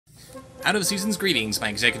Out of season's greetings, my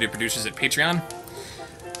executive producers at Patreon.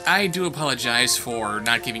 I do apologize for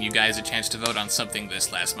not giving you guys a chance to vote on something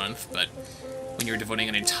this last month, but when you're devoting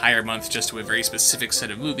an entire month just to a very specific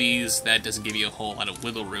set of movies, that doesn't give you a whole lot of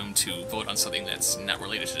wiggle room to vote on something that's not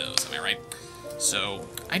related to those, am I right? So,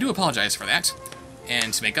 I do apologize for that,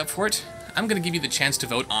 and to make up for it, I'm going to give you the chance to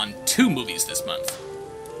vote on 2 movies this month.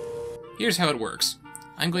 Here's how it works.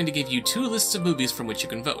 I'm going to give you 2 lists of movies from which you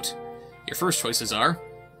can vote. Your first choices are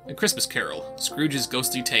A Christmas Carol, Scrooge's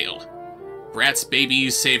Ghostly Tale, Bratz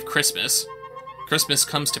Babies Save Christmas, Christmas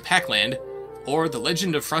Comes to Pac-Land, or The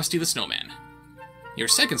Legend of Frosty the Snowman. Your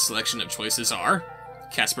second selection of choices are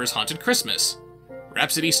Casper's Haunted Christmas,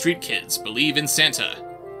 Rhapsody Street Kids, Believe in Santa,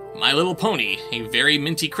 My Little Pony, A Very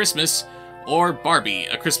Minty Christmas, or Barbie,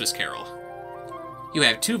 A Christmas Carol. You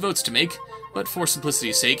have 2 votes to make, but for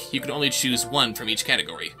simplicity's sake, you can only choose 1 from each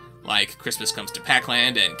category, like Christmas Comes to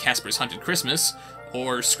Pac-Land and Casper's Haunted Christmas,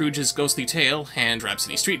 or Scrooge's Ghostly Tale and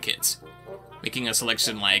Rhapsody Street Kids. Making a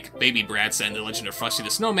selection like Baby Bratz and The Legend of Frosty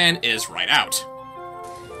the Snowman is right out.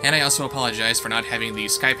 And I also apologize for not having the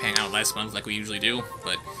Skype hangout last month like we usually do,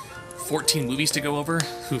 but 14 movies to go over?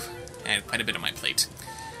 Whew, I had quite a bit on my plate.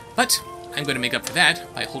 But I'm going to make up for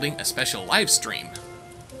that by holding a special live stream.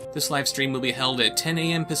 This live stream will be held at 10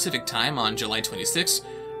 a.m. Pacific Time on July 26th,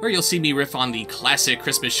 where you'll see me riff on the classic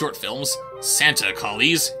Christmas short films, Santa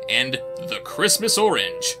Collies, and The Christmas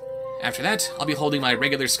Orange. After that, I'll be holding my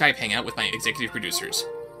regular Skype hangout with my executive producers.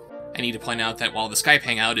 I need to point out that while the Skype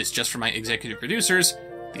hangout is just for my executive producers,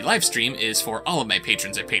 the live stream is for all of my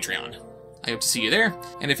patrons at Patreon. I hope to see you there,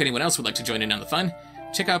 and if anyone else would like to join in on the fun,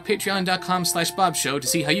 check out patreon.com/Bobsheaux to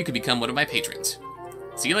see how you can become one of my patrons.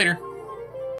 See you later!